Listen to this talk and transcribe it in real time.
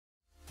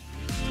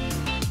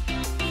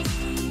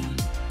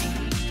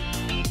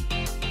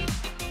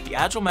The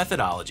Agile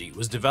methodology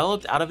was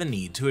developed out of a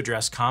need to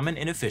address common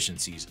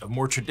inefficiencies of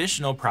more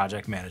traditional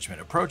project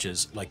management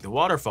approaches like the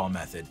Waterfall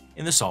method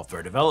in the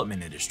software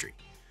development industry.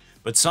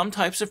 But some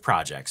types of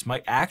projects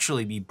might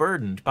actually be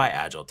burdened by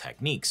Agile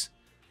techniques.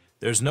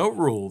 There's no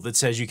rule that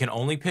says you can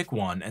only pick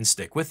one and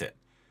stick with it.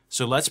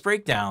 So let's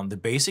break down the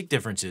basic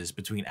differences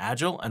between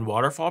Agile and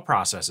Waterfall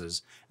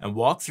processes and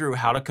walk through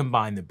how to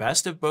combine the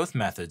best of both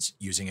methods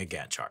using a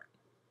Gantt chart.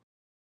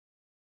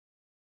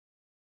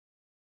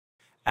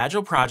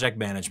 Agile project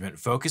management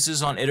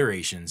focuses on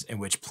iterations in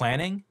which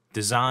planning,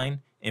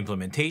 design,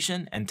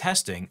 implementation, and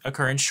testing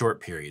occur in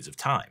short periods of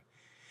time.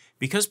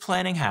 Because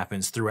planning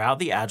happens throughout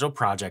the Agile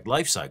project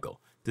lifecycle,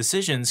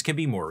 decisions can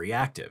be more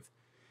reactive.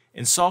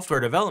 In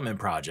software development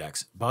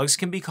projects, bugs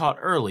can be caught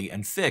early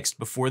and fixed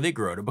before they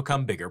grow to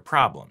become bigger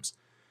problems.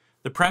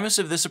 The premise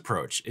of this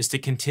approach is to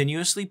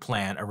continuously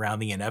plan around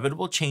the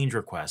inevitable change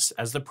requests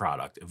as the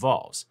product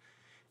evolves.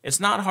 It's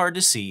not hard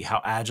to see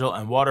how Agile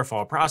and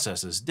Waterfall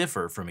processes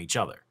differ from each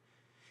other.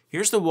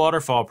 Here's the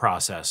Waterfall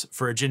process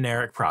for a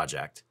generic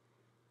project,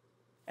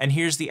 and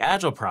here's the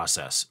Agile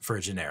process for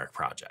a generic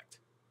project.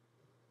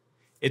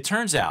 It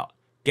turns out,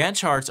 Gantt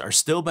charts are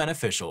still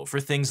beneficial for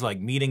things like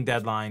meeting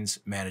deadlines,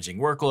 managing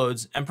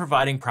workloads, and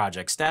providing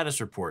project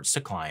status reports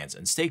to clients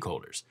and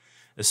stakeholders,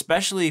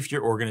 especially if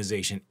your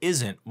organization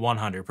isn't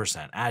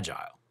 100%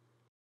 agile.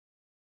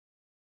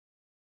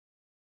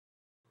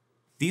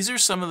 These are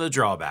some of the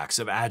drawbacks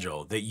of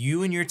Agile that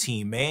you and your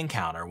team may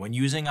encounter when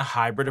using a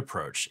hybrid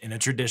approach in a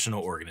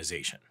traditional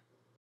organization.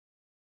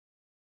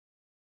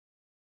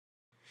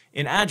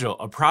 In Agile,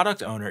 a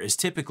product owner is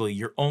typically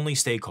your only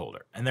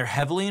stakeholder, and they're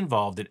heavily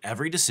involved in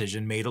every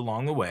decision made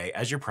along the way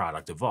as your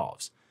product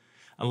evolves.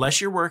 Unless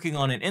you're working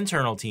on an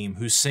internal team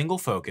whose single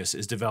focus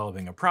is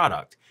developing a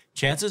product,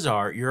 chances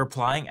are you're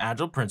applying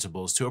Agile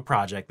principles to a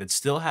project that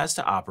still has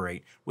to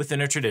operate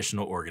within a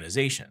traditional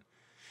organization.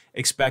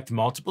 Expect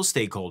multiple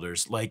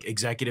stakeholders like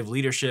executive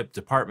leadership,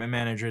 department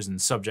managers,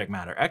 and subject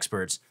matter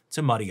experts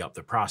to muddy up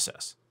the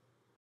process.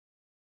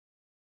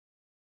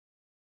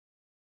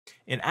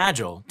 In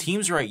Agile,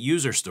 teams write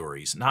user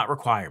stories, not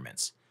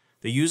requirements.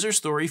 The user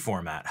story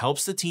format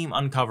helps the team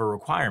uncover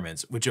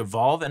requirements which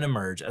evolve and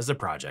emerge as the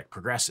project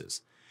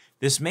progresses.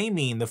 This may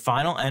mean the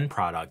final end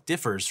product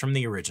differs from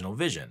the original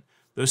vision,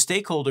 though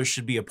stakeholders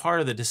should be a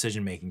part of the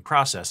decision-making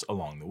process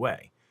along the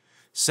way.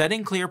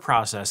 Setting clear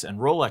process and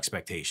role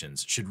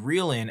expectations should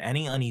reel in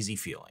any uneasy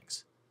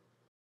feelings.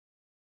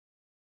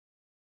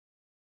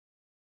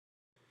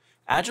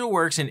 Agile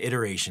works in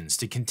iterations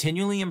to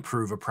continually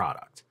improve a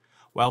product.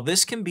 While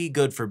this can be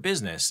good for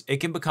business, it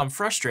can become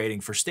frustrating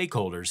for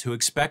stakeholders who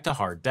expect a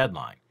hard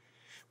deadline.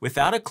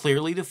 Without a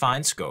clearly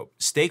defined scope,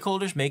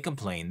 stakeholders may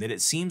complain that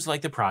it seems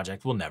like the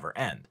project will never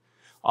end.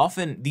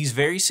 Often, these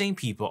very same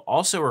people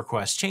also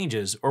request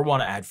changes or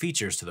want to add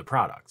features to the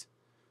product.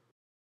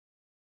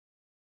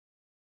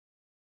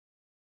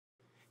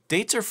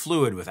 Dates are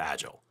fluid with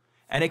Agile,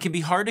 and it can be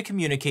hard to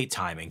communicate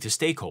timing to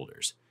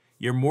stakeholders.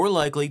 You're more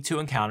likely to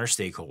encounter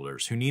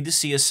stakeholders who need to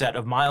see a set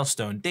of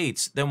milestone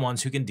dates than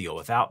ones who can deal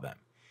without them.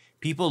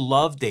 People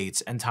love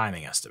dates and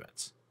timing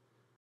estimates.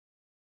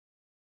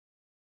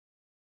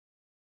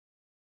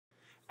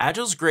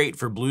 Agile's great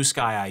for blue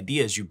sky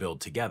ideas you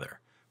build together,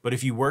 but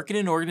if you work in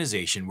an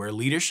organization where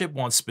leadership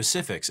wants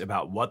specifics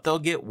about what they'll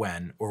get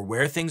when or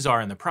where things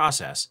are in the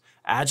process,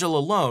 Agile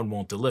alone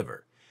won't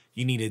deliver.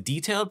 You need a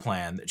detailed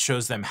plan that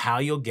shows them how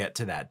you'll get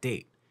to that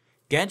date.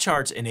 Gantt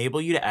charts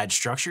enable you to add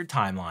structured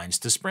timelines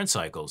to sprint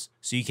cycles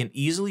so you can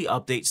easily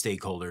update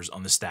stakeholders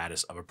on the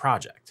status of a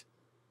project.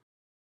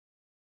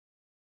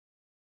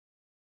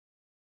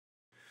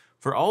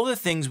 For all the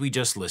things we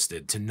just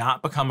listed to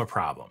not become a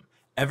problem,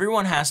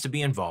 everyone has to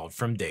be involved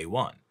from day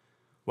one.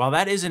 While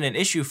that isn't an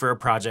issue for a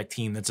project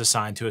team that's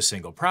assigned to a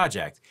single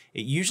project,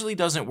 it usually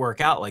doesn't work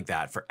out like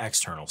that for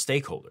external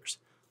stakeholders.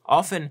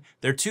 Often,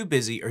 they're too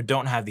busy or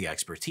don't have the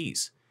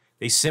expertise.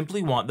 They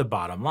simply want the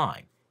bottom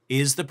line.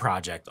 Is the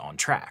project on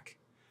track?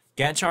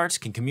 Gantt charts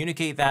can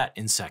communicate that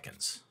in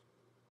seconds.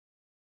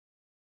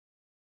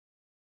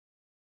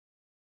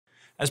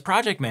 As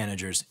project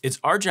managers, it's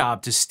our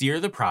job to steer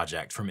the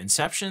project from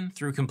inception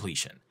through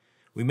completion.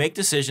 We make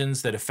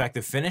decisions that affect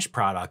the finished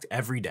product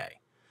every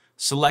day.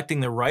 Selecting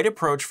the right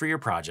approach for your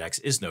projects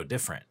is no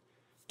different.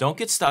 Don't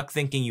get stuck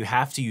thinking you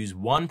have to use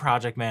one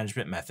project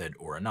management method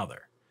or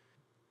another.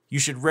 You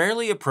should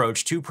rarely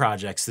approach two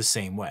projects the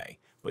same way,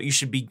 but you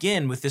should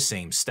begin with the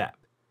same step.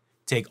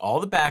 Take all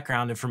the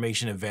background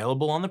information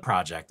available on the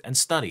project and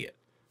study it.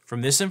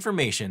 From this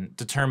information,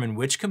 determine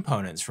which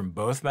components from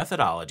both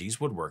methodologies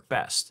would work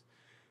best.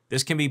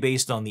 This can be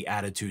based on the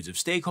attitudes of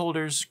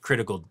stakeholders,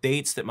 critical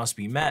dates that must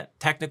be met,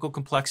 technical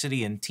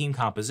complexity, and team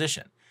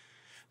composition.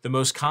 The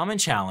most common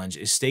challenge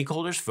is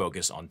stakeholders'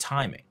 focus on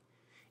timing.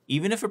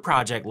 Even if a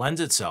project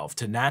lends itself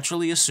to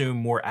naturally assume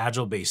more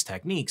Agile-based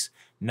techniques,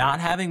 not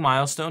having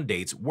milestone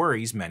dates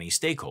worries many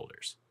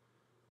stakeholders.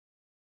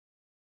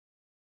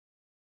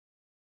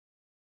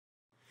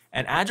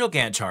 An Agile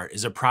Gantt chart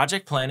is a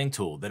project planning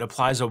tool that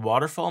applies a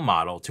waterfall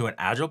model to an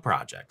Agile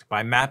project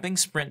by mapping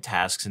sprint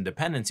tasks and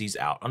dependencies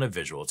out on a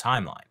visual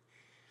timeline.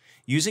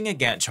 Using a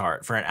Gantt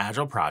chart for an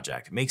Agile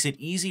project makes it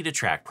easy to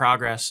track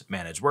progress,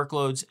 manage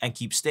workloads, and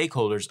keep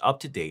stakeholders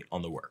up to date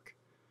on the work.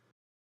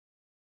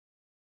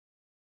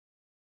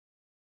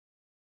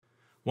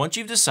 Once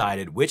you've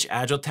decided which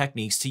Agile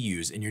techniques to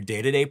use in your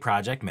day-to-day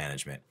project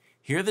management,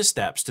 here are the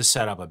steps to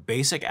set up a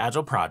basic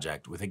Agile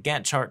project with a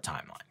Gantt chart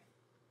timeline.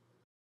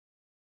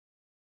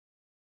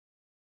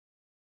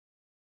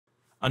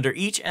 Under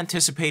each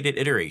anticipated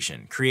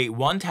iteration, create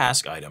one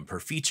task item per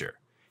feature.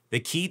 The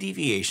key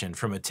deviation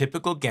from a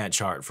typical Gantt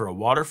chart for a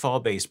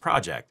waterfall-based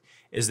project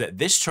is that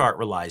this chart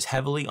relies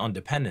heavily on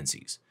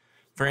dependencies.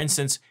 For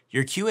instance,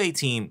 your QA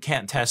team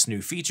can't test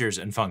new features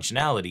and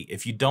functionality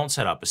if you don't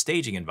set up a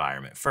staging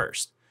environment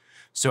first.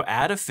 So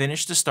add a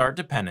finish-to-start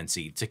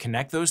dependency to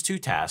connect those two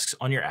tasks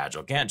on your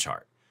Agile Gantt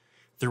chart.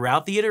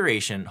 Throughout the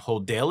iteration,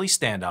 hold daily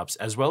stand-ups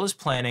as well as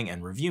planning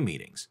and review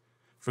meetings.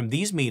 From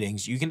these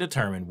meetings, you can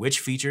determine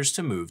which features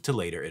to move to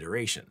later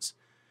iterations.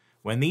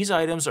 When these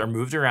items are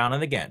moved around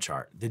in the Gantt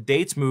chart, the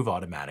dates move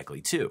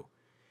automatically too.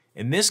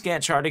 In this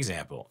Gantt chart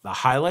example, the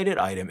highlighted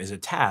item is a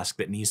task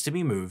that needs to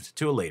be moved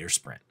to a later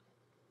sprint.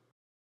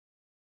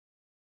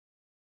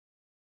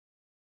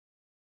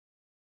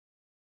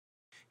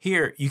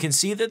 Here, you can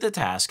see that the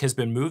task has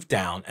been moved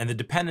down and the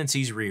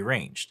dependencies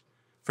rearranged.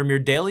 From your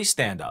daily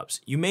stand-ups,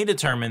 you may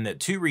determine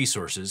that two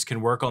resources can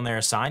work on their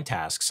assigned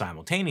tasks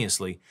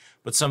simultaneously,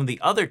 but some of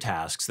the other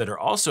tasks that are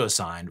also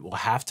assigned will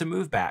have to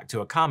move back to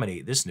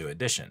accommodate this new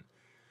addition.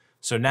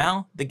 So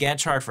now, the Gantt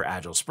chart for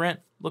Agile Sprint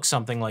looks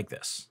something like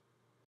this.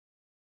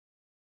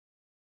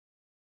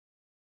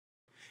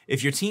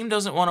 If your team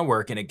doesn't want to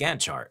work in a Gantt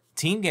chart,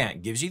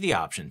 TeamGantt gives you the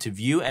option to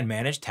view and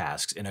manage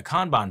tasks in a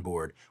Kanban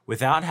board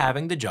without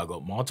having to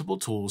juggle multiple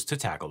tools to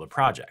tackle the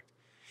project.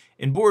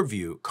 In Board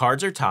View,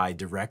 cards are tied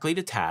directly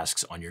to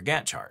tasks on your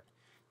Gantt chart.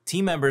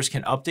 Team members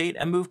can update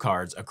and move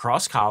cards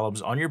across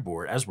columns on your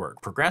board as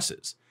work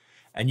progresses.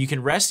 And you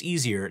can rest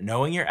easier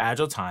knowing your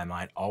Agile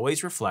timeline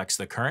always reflects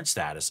the current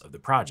status of the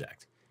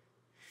project.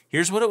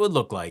 Here's what it would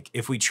look like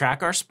if we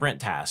track our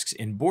sprint tasks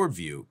in Board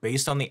View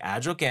based on the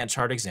Agile Gantt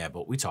chart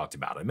example we talked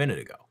about a minute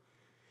ago.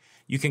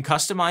 You can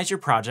customize your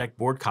project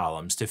board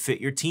columns to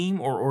fit your team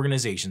or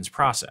organization's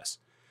process,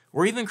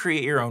 or even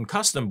create your own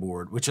custom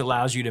board which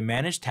allows you to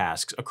manage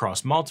tasks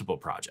across multiple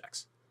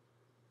projects.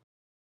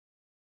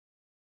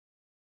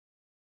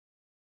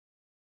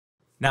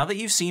 Now that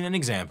you've seen an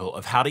example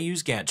of how to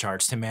use Gantt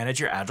charts to manage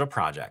your Agile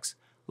projects,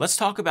 let's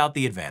talk about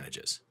the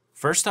advantages.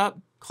 First up,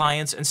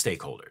 clients and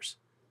stakeholders.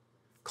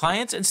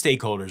 Clients and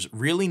stakeholders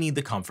really need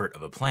the comfort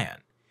of a plan.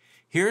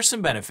 Here are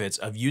some benefits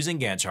of using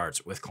Gantt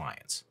charts with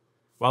clients.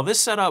 While this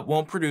setup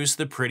won't produce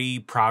the pretty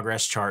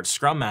progress charts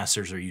Scrum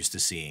Masters are used to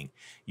seeing,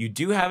 you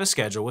do have a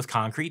schedule with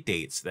concrete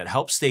dates that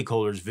help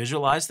stakeholders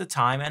visualize the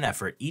time and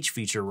effort each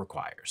feature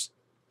requires.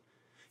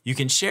 You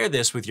can share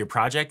this with your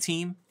project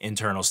team,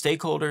 internal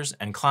stakeholders,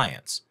 and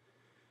clients.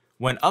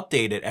 When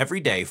updated every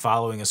day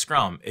following a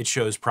Scrum, it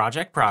shows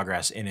project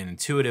progress in an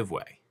intuitive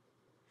way.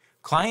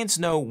 Clients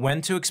know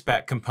when to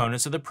expect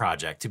components of the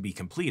project to be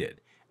completed,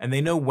 and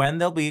they know when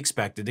they'll be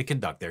expected to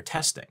conduct their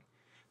testing.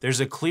 There's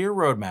a clear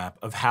roadmap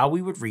of how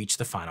we would reach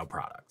the final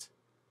product.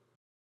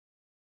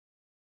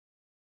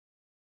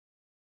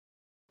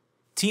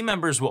 Team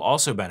members will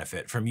also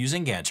benefit from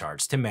using Gantt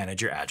charts to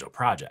manage your Agile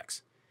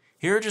projects.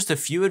 Here are just a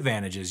few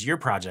advantages your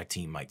project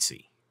team might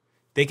see.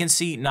 They can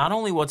see not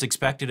only what's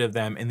expected of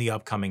them in the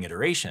upcoming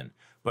iteration,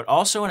 but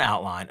also an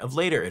outline of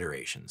later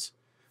iterations.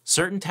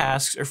 Certain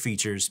tasks or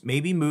features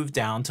may be moved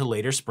down to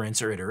later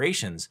sprints or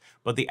iterations,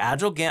 but the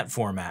Agile Gantt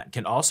format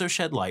can also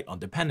shed light on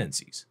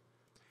dependencies.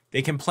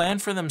 They can plan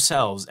for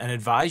themselves and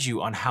advise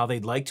you on how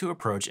they'd like to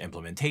approach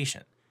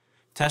implementation.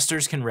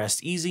 Testers can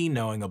rest easy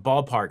knowing a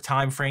ballpark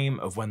time frame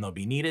of when they'll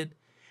be needed.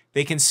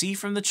 They can see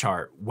from the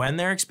chart when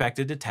they're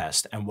expected to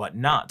test and what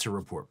not to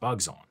report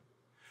bugs on.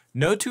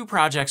 No two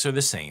projects are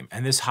the same,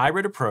 and this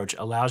hybrid approach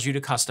allows you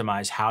to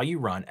customize how you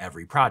run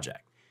every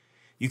project.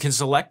 You can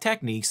select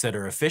techniques that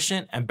are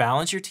efficient and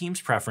balance your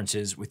team's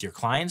preferences with your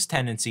client's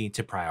tendency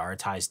to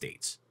prioritize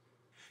dates.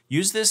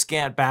 Use this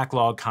Gantt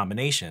backlog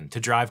combination to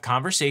drive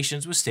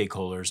conversations with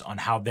stakeholders on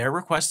how their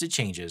requested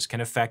changes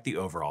can affect the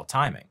overall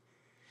timing.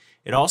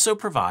 It also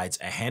provides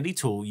a handy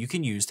tool you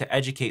can use to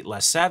educate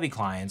less savvy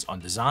clients on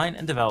design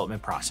and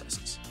development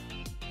processes.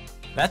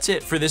 That's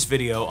it for this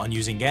video on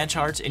using Gantt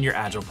charts in your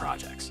Agile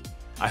projects.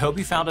 I hope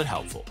you found it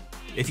helpful.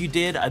 If you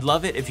did, I'd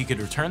love it if you could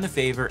return the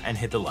favor and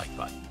hit the like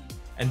button.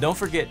 And don't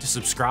forget to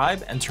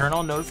subscribe and turn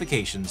on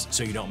notifications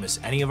so you don't miss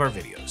any of our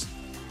videos.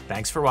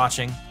 Thanks for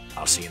watching.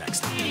 I'll see you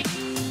next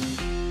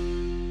time.